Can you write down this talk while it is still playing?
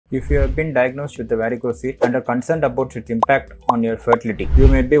If you have been diagnosed with a varicocele and are concerned about its impact on your fertility, you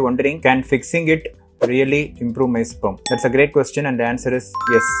may be wondering, can fixing it really improve my sperm? That's a great question, and the answer is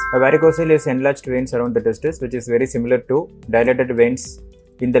yes. A varicocele is enlarged veins around the testis, which is very similar to dilated veins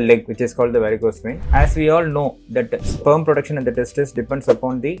in the leg, which is called the varicose vein. As we all know that sperm production in the testis depends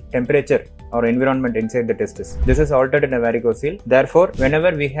upon the temperature or environment inside the testis. This is altered in a varicocele. Therefore,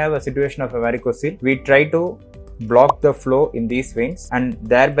 whenever we have a situation of a varicocele, we try to block the flow in these veins, and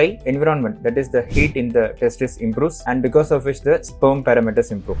thereby environment, that is the heat in the testis, improves, and because of which the sperm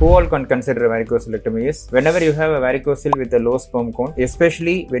parameters improve. Who all can consider a varicocelectomy is whenever you have a varicocele with a low sperm count,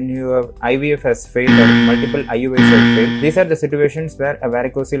 especially when your IVF has failed or multiple IUIs have failed. These are the situations where a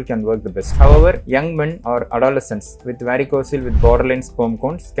varicocele can work the best. However, young men or adolescents with varicocele with borderline sperm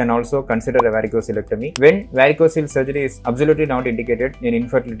counts can also consider a varicocelectomy. When varicocele surgery is absolutely not indicated in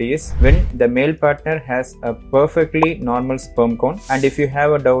infertility is when the male partner has a perfectly normal sperm count, and if you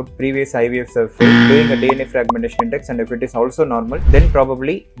have a doubt, previous IVFs have failed, doing a DNA fragmentation index, and if it is also normal, then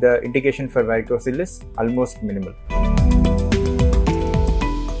probably the indication for varicocele is almost minimal.